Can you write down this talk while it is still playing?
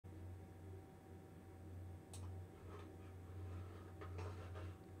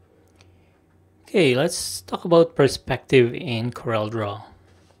Okay, let's talk about perspective in CorelDRAW.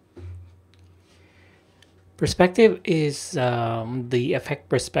 Perspective is the effect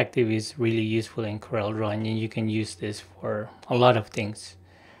perspective is really useful in CorelDRAW, and you can use this for a lot of things.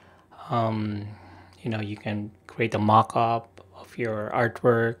 Um, you can create a mock-up of your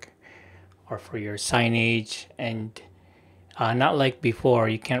artwork or for your signage, and not like before,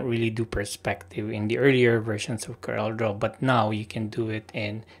 you can't really do perspective in the earlier versions of CorelDRAW, but now you can do it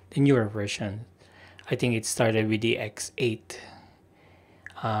in the newer version. I think it started with the X8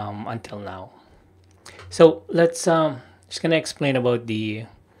 until now. So let's just gonna explain about the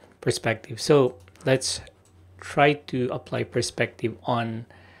perspective. So let's try to apply perspective on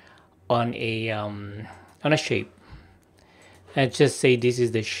a shape. Let's just say this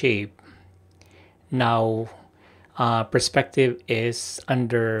is the shape. Now, perspective is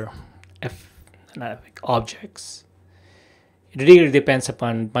under objects. It really depends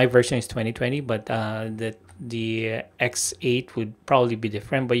upon my version is 2020, but the X8 would probably be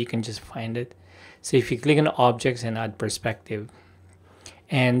different, but you can just find it. So if you click on objects and add perspective,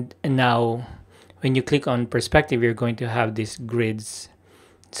 and now when you click on perspective, you're going to have these grids.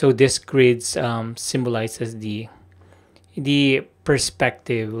 So this grids symbolizes the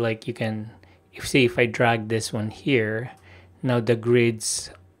perspective. Like you can, if I drag this one here, now the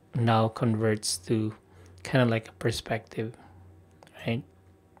grids now converts to kind of like a perspective, right?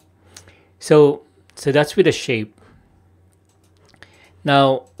 So that's with the shape.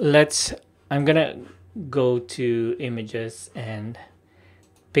 Now I'm gonna go to images and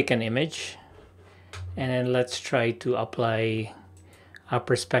pick an image, and then let's try to apply a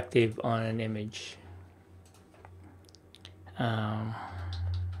perspective on an image.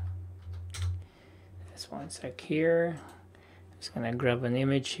 This one sec here. Just gonna grab an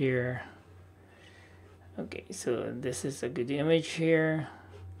image here. Okay, so this is a good image here,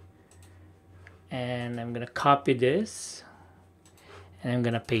 and I'm gonna copy this and I'm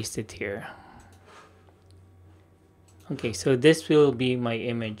gonna paste it here. Okay, so this will be my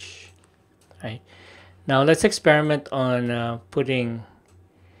image, right? Now let's experiment on putting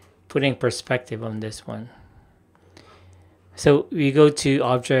perspective on this one. So we go to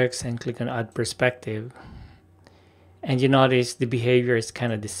objects and click on add perspective, and you notice the behavior is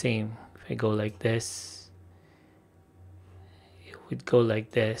kind of the same. If I go like this, it would go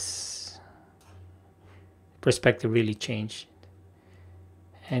like this. Perspective really changed,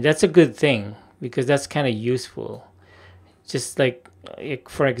 and that's a good thing because that's kind of useful. Just like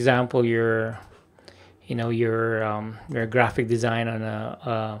for example, you're a graphic design on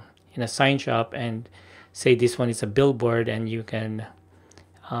in a sign shop, and say this one is a billboard, and you can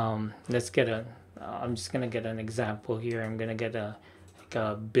let's get I'm just gonna get an example here. I'm gonna get a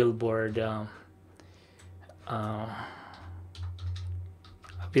billboard a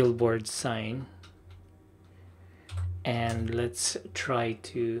billboard sign, and let's try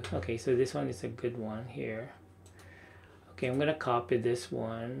to, okay, so this one is a good one here. Okay, I'm gonna copy this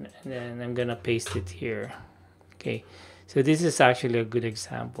one and then I'm gonna paste it here. Okay, so this is actually a good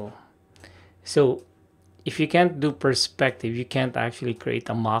example. So if you can't do perspective, you can't actually create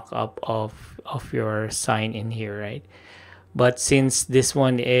a mock-up of your sign in here, right? But since this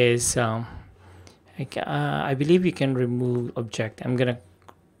one is I believe you can remove object. I'm gonna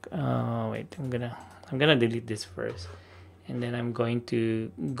wait, I'm gonna delete this first, and then I'm going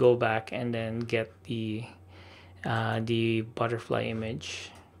to go back and then get the butterfly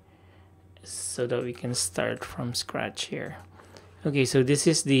image so that we can start from scratch here. Okay, so this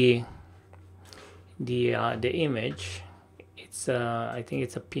is the image. It's I think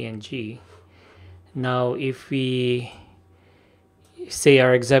it's a PNG. Now if we say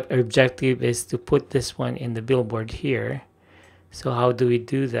our objective is to put this one in the billboard here, so how do we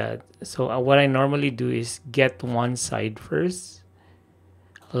do that? So what I normally do is get one side first,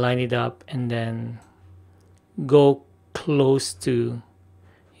 line it up, and then go close to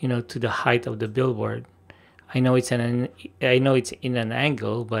to the height of the billboard. I know it's in an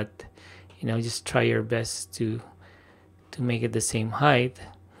angle, but just try your best to make it the same height.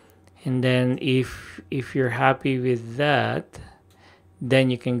 And then if you're happy with that, then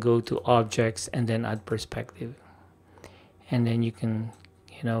you can go to objects and then add perspective, and then you can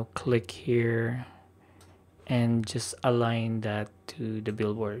click here and just align that to the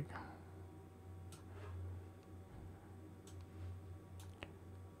billboard.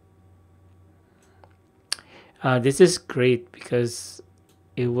 This is great because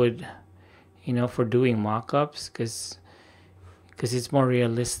it would for doing mock-ups, because it's more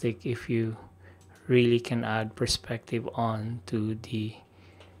realistic if you really can add perspective onto the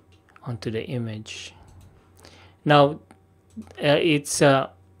image. Now it's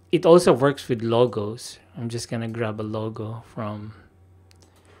it also works with logos. I'm just gonna grab a logo from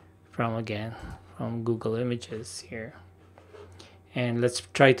Google Images here, and let's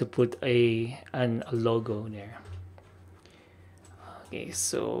try to put a logo there. Okay,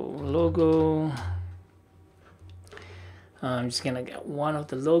 so logo. I'm just gonna get one of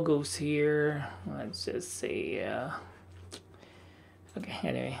the logos here. Let's just say okay,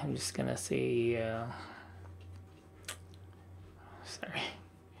 anyway, I'm just gonna say sorry,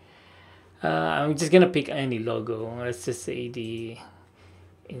 I'm just gonna pick any logo. Let's just say the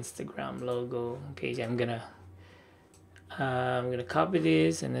Instagram logo. Okay, I'm gonna copy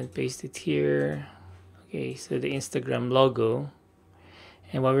this and then paste it here. Okay, so the Instagram logo,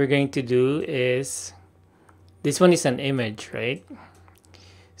 and what we're going to do is, this one is an image, right?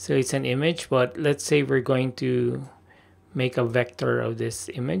 So it's an image, but let's say we're going to make a vector of this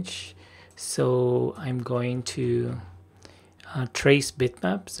image. So I'm going to trace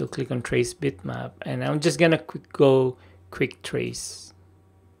bitmap. So click on trace bitmap, and I'm just gonna go quick trace.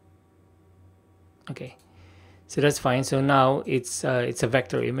 Okay, so that's fine. So now it's a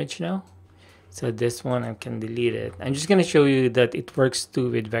vector image now. So this one I can delete it. I'm just gonna show you that it works too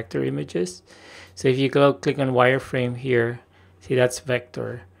with vector images. So if you go click on wireframe here, see that's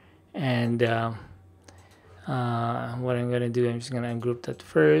vector, and what I'm gonna do, I'm just gonna ungroup that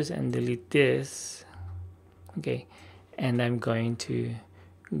first and delete this. Okay, and I'm going to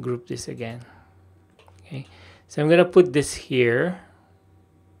group this again. Okay, so I'm gonna put this here.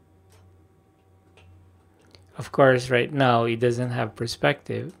 Of course, right now it doesn't have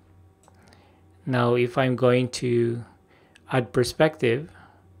perspective. Now if I'm going to add perspective,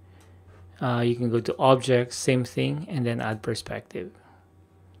 you can go to objects, same thing, and then add perspective.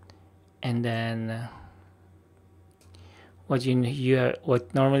 And then what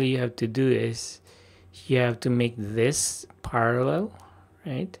normally you have to do is you have to make this parallel,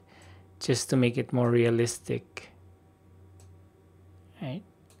 right? Just to make it more realistic, right?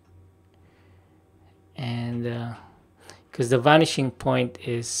 And because the vanishing point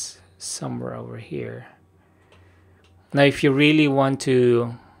is somewhere over here. Now if you really want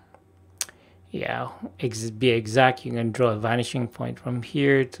to be exact, you can draw a vanishing point from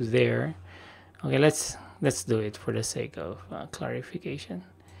here to there. Okay, let's do it for the sake of clarification.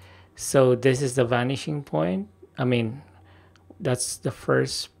 So this is the vanishing point. I mean, that's the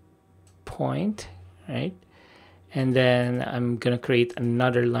first point, right? And then I'm gonna create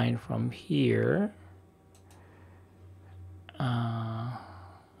another line from here.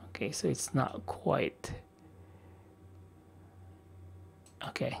 Okay, so it's not quite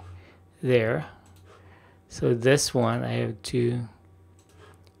okay there. So this one I have to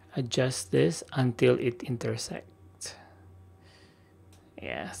adjust this until it intersects.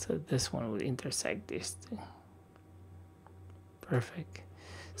 Yeah, so this one will intersect this too. Perfect.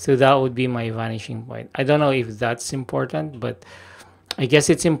 So that would be my vanishing point. I don't know if that's important, but I guess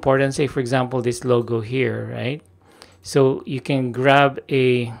it's important. Say for example this logo here, right? So you can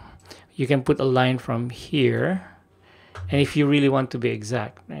you can put a line from here, and if you really want to be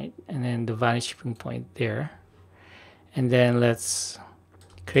exact, right? And then the vanishing point there, and then let's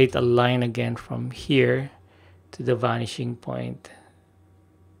create a line again from here to the vanishing point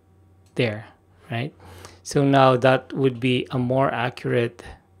there, right? So now that would be a more accurate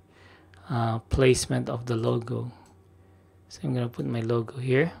placement of the logo. So I'm gonna put my logo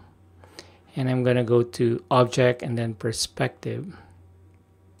here, and I'm gonna go to object and then perspective,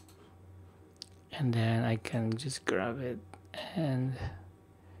 and then I can just grab it and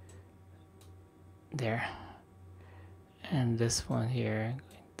there, and this one here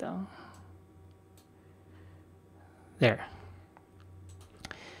going down there.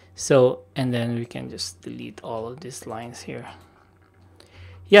 So, and then we can just delete all of these lines here.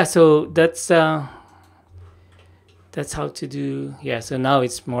 Yeah, so that's how to do. Yeah, so now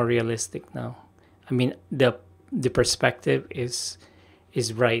it's more realistic now. I mean, the perspective is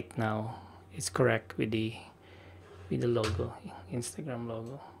right now. It's correct with the logo, Instagram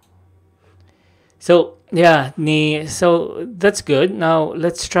logo. So yeah, so that's good. Now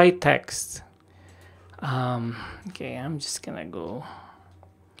let's try text. Okay, I'm just gonna go.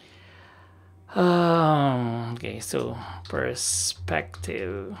 Okay, so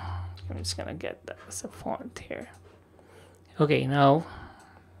perspective. I'm just gonna get that as a font here. Okay, now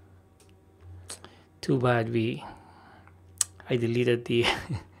too bad I deleted the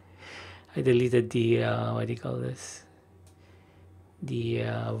I deleted the what do you call this, the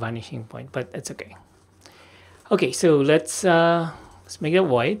vanishing point, but it's okay. Okay, so let's make it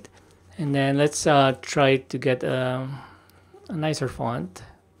white, and then let's try to get a nicer font,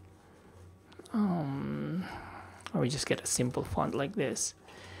 or we just get a simple font like this,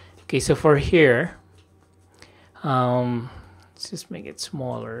 Okay, so for here, let's just make it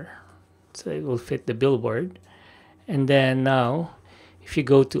smaller so it will fit the billboard. And then now, if you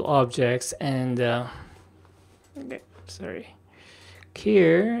go to objects and okay, sorry,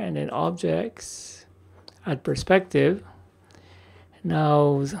 here and then objects, add perspective.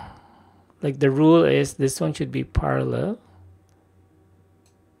 Now, like the rule is this one should be parallel,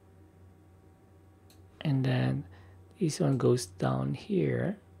 and then this one goes down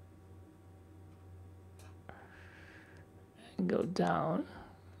here and go down.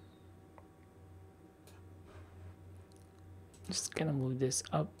 Just gonna move this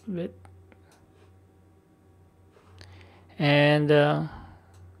up a bit, and I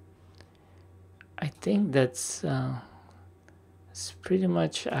think that's it's pretty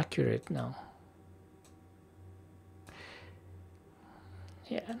much accurate now.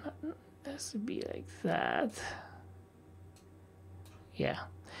 Yeah, this would be like that. Yeah,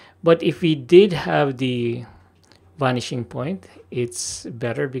 but if we did have the vanishing point, it's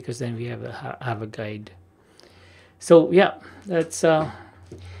better because then we have a guide. So yeah, that's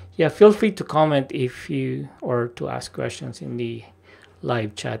yeah, feel free to comment if you, or to ask questions in the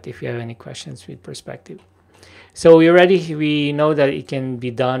live chat if you have any questions with perspective. So we're ready. We know that it can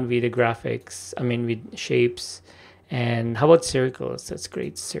be done with the graphics, I mean with shapes. And how about circles? Let's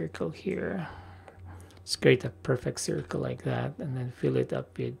create circle here. Let's create a perfect circle like that, and then fill it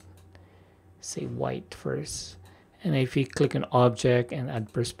up with, say, white first. And if you click on object and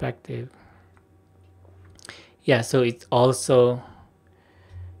add perspective, yeah, so it also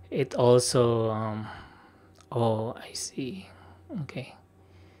oh, I see. Okay,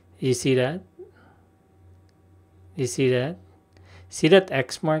 you see that? You see that? See that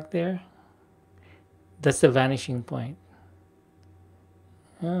X mark there? That's the vanishing point.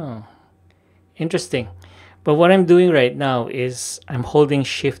 Oh, interesting. But what I'm doing right now is I'm holding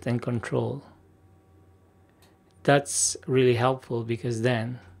shift and control. That's really helpful because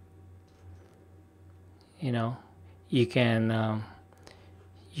then, you know, you can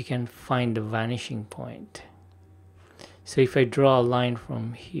find the vanishing point. So if I draw a line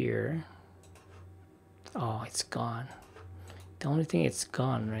from here, oh, it's gone. The only thing, it's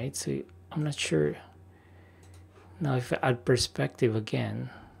gone, right? So I'm not sure. Now if I add perspective again,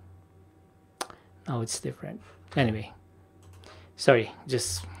 now it's different. Anyway, sorry,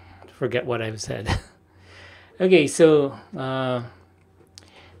 just forget what I've said. Okay, so now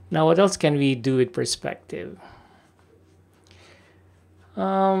what else can we do with perspective?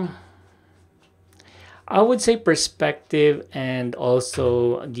 I would say perspective and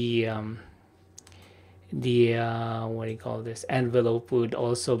also the what do you call this, envelope would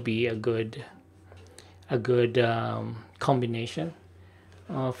also be a good combination.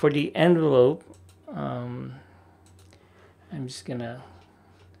 For the envelope, I'm just gonna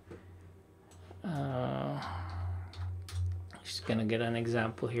get an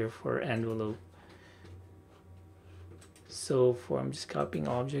example here for envelope. So I'm just copying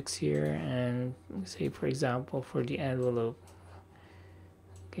objects here and say, for example, for the envelope.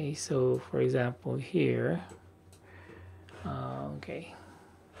 Okay, so for example here, okay,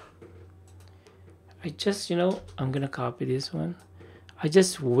 I just, I'm gonna copy this one. I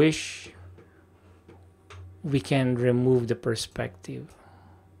just wish we can remove the perspective,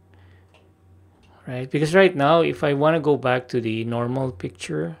 right? Because right now, if I want to go back to the normal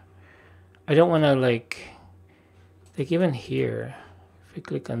picture, I don't want to like even here, if we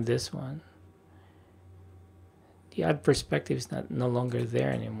click on this one, the add perspective is no longer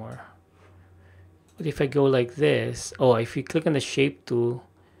there anymore. But if I go like this, oh, if you click on the shape tool,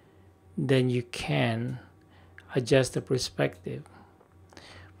 then you can adjust the perspective.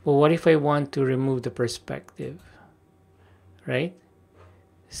 But what if I want to remove the perspective, right?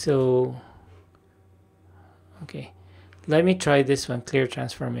 So, okay, let me try this one, clear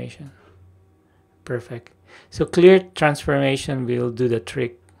transformation. Perfect. So clear transformation will do the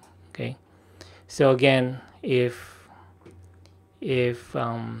trick. Okay, so again, if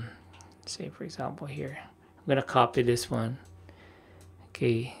say for example here, I'm gonna copy this one.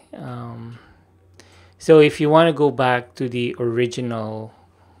 Okay, so if you want to go back to the original,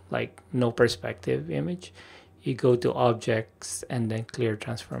 like no perspective image, you go to objects and then clear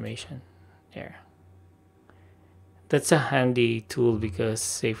transformation there. That's a handy tool because,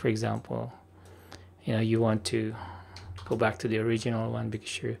 say for example, you want to go back to the original one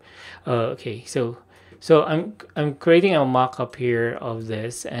because you're okay, so I'm creating a mock-up here of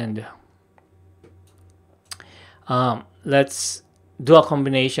this, and let's do a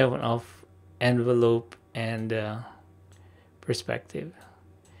combination of envelope and perspective.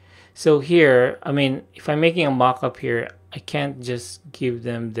 So here, I mean, if I'm making a mock-up here, I can't just give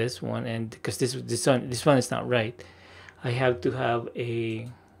them this one, and because this one is not right. I have to have a,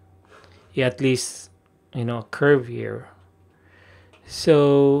 yeah, at least, you know, a curve here.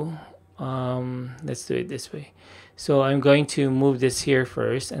 So let's do it this way. So I'm going to move this here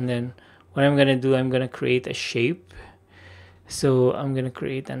first, and then what I'm gonna do, I'm gonna create a shape. So I'm gonna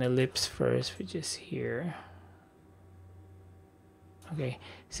create an ellipse first, which is here. Okay,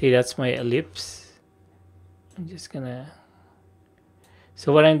 see, that's my ellipse. I'm just gonna,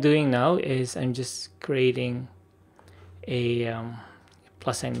 so what I'm doing now is I'm just creating a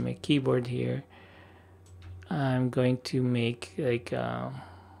plus sign on my keyboard here. I'm going to make like a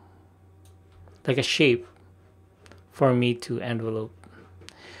shape for me to envelope.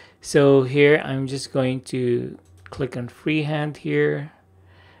 So here I'm just going to click on freehand here.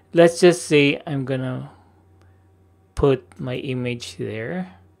 Let's just say I'm gonna put my image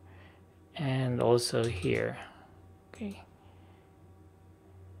there and also here.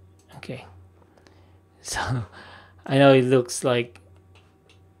 Okay, so I know it looks like,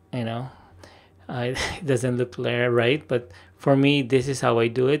 you know, it doesn't look right, but for me this is how I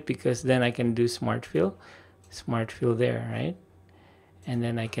do it, because then I can do smart fill there, right? And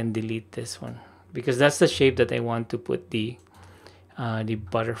then I can delete this one because that's the shape that I want to put the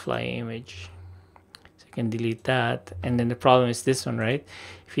butterfly image. So I can delete that, and then the problem is this one, right?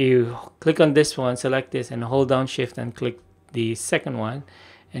 If you click on this one, select this and hold down shift and click the second one,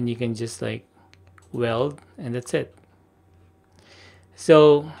 and you can just like weld, and that's it.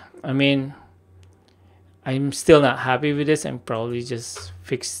 So I mean, I'm still not happy with this. I'm probably just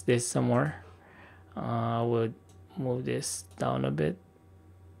fix this some more. I would move this down a bit.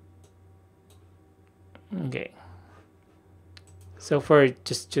 Okay, so for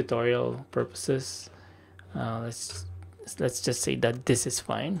just tutorial purposes, let's just say that this is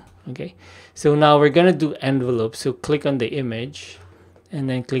fine. Okay, so now we're gonna do envelope. So click on the image and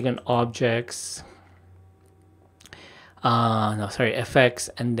then click on objects, no, sorry, effects,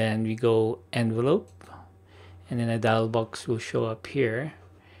 and then we go envelope, and then a dialog box will show up here,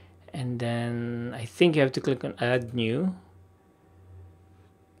 and then I think you have to click on add new,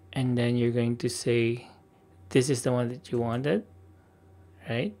 and then you're going to say this is the one that you wanted,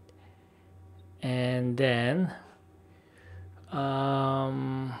 right? And then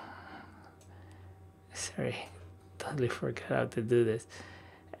sorry, totally forgot how to do this.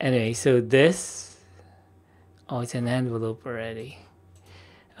 Anyway, so this, oh, it's an envelope already.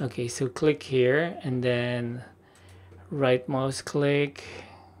 Okay, so click here and then right mouse click,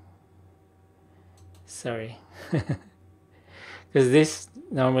 sorry, because this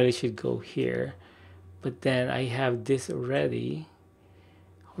normally should go here, but then I have this already,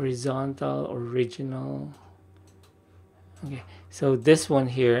 horizontal, original. Okay, so this one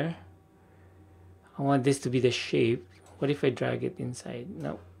here, I want this to be the shape. What if I drag it inside?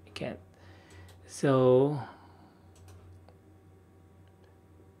 No, I can't. So,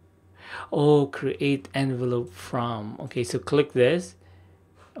 oh, create envelope from. Okay, so click this.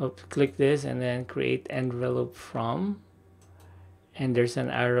 Oops, click this and then create envelope from. And there's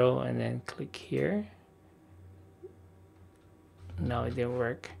an arrow, and then click here. No, it didn't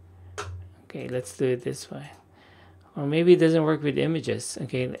work. Okay, let's do it this way. Or maybe it doesn't work with images.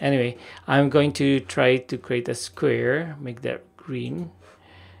 Okay, anyway, I'm going to try to create a square, make that green,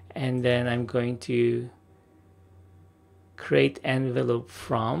 and then I'm going to create envelope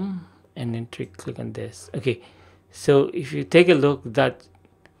from, and then click on this. Okay, so if you take a look, that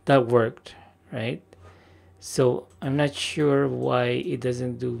worked, right? So I'm not sure why it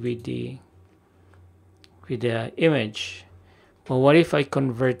doesn't do with the image. Well, what if I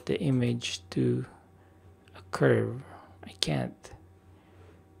convert the image to a curve? I can't.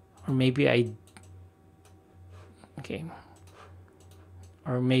 Or maybe okay.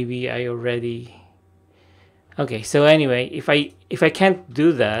 Or maybe I already, okay, so anyway, if I can't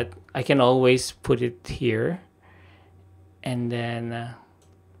do that, I can always put it here, and then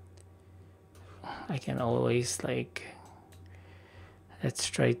I can always like, let's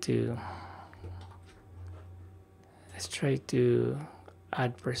try to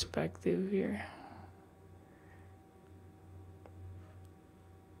add perspective here.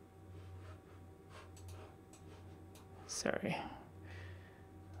 Sorry.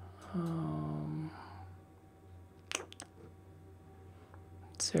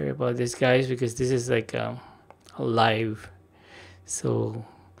 Sorry about this, guys, because this is like a live. So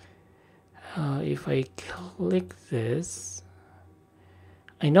if I click this,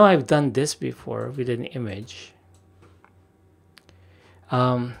 I know I've done this before with an image.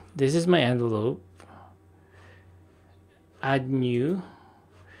 This is my envelope. Add new.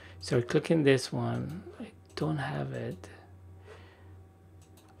 So clicking this one, I don't have it.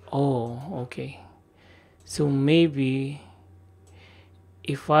 Oh, okay. So maybe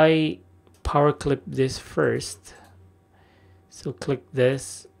if I power clip this first, so click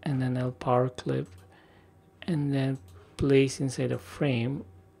this and then I'll power clip and then place inside a frame.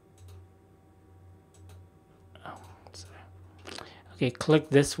 Oh, sorry. Okay, click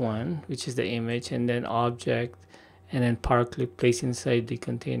this one, which is the image, and then object, and then power clip, place inside the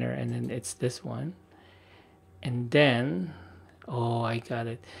container, and then it's this one. And then, oh, I got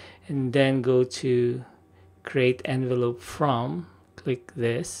it. And then go to create envelope from, click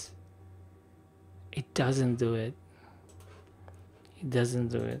this. It doesn't do it. It doesn't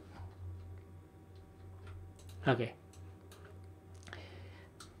do it. Okay.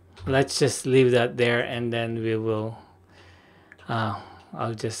 Let's just leave that there, and then we will,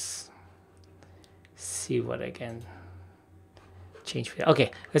 I'll just see what I can change.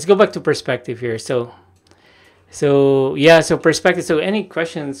 Okay, let's go back to perspective here. So yeah, so perspective. So any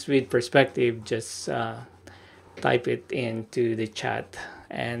questions with perspective, just type it into the chat.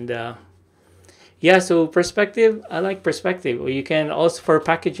 And yeah, so perspective, I like perspective. Or you can also for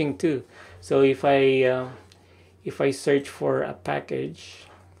packaging too. So if I search for a packaging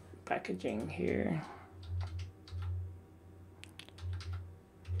here,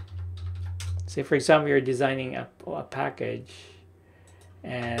 say for example you're designing a package,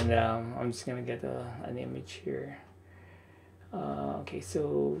 and I'm just gonna get an image here. Okay,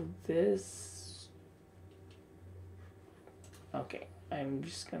 so this, okay, I'm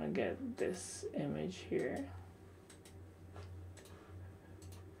just gonna get this image here.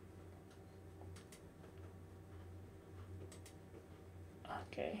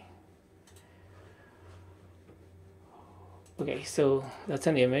 Okay. Okay, so that's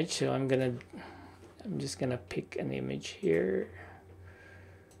an image. So I'm just gonna pick an image here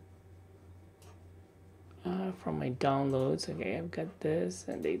from my downloads. Okay, I've got this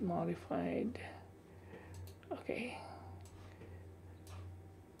and date modified. Okay.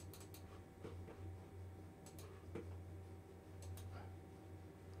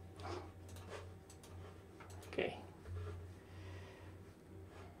 Okay.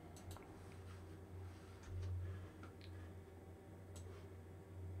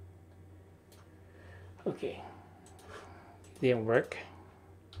 Okay, didn't work,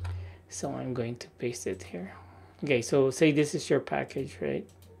 so I'm going to paste it here. Okay, so say this is your package, right?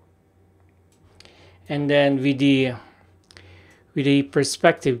 And then with the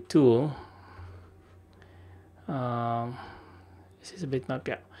perspective tool, this is a bit not,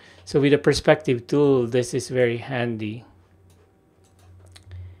 yeah. So with the perspective tool, this is very handy.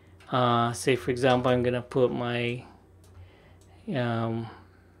 Say for example, I'm gonna put my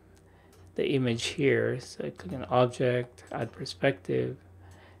the image here. So I click on object, add perspective,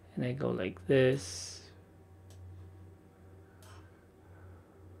 and I go like this.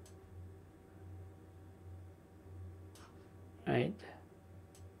 Right.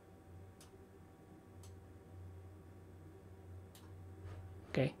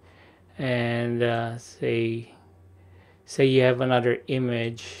 Okay. And say you have another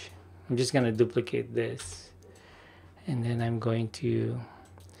image. I'm just gonna duplicate this, and then I'm going to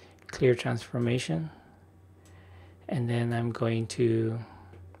clear transformation, and then I'm going to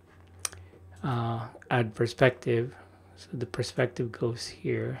add perspective. So the perspective goes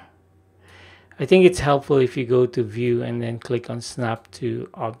here. I think it's helpful if you go to view and then click on snap to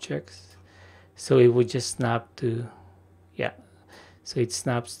objects, so it would just snap to, yeah, so it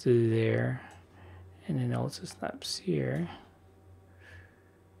snaps to there, and then also snaps here.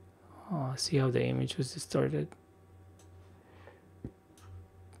 Oh, see how the image was distorted?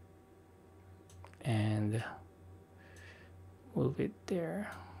 And move it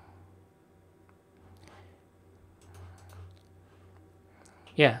there.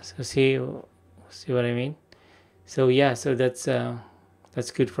 Yeah, so see what I mean? So yeah, so that's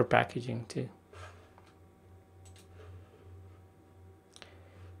good for packaging too.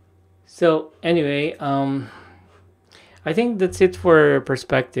 So anyway, I think that's it for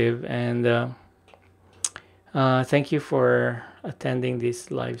perspective, and thank you for attending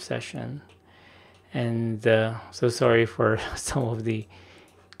this live session. And so sorry for some of the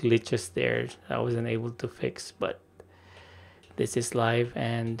glitches there I wasn't able to fix, but this is live.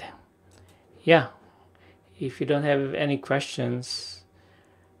 And yeah, if you don't have any questions,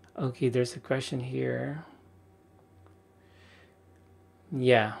 okay, there's a question here.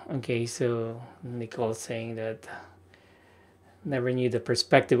 Yeah, okay, so Nicole's saying that never knew the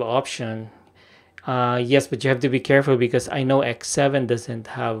perspective option. Yes, but you have to be careful because I know X7 doesn't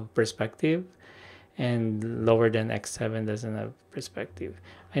have perspective, and lower than X7 doesn't have perspective.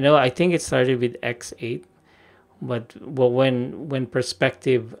 I think it started with X8, but when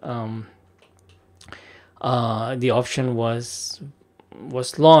perspective, the option was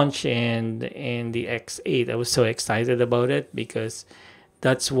launched, and the X8, I was so excited about it, because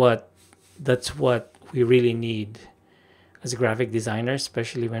that's what that's what we really need as a graphic designer,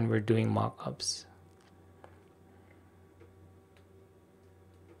 especially when we're doing mock-ups.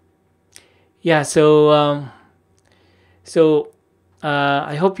 Yeah, so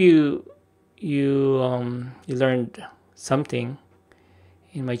I hope you learned something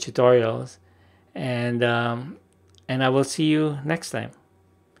in my tutorials, and I will see you next time.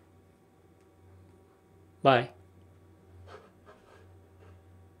 Bye.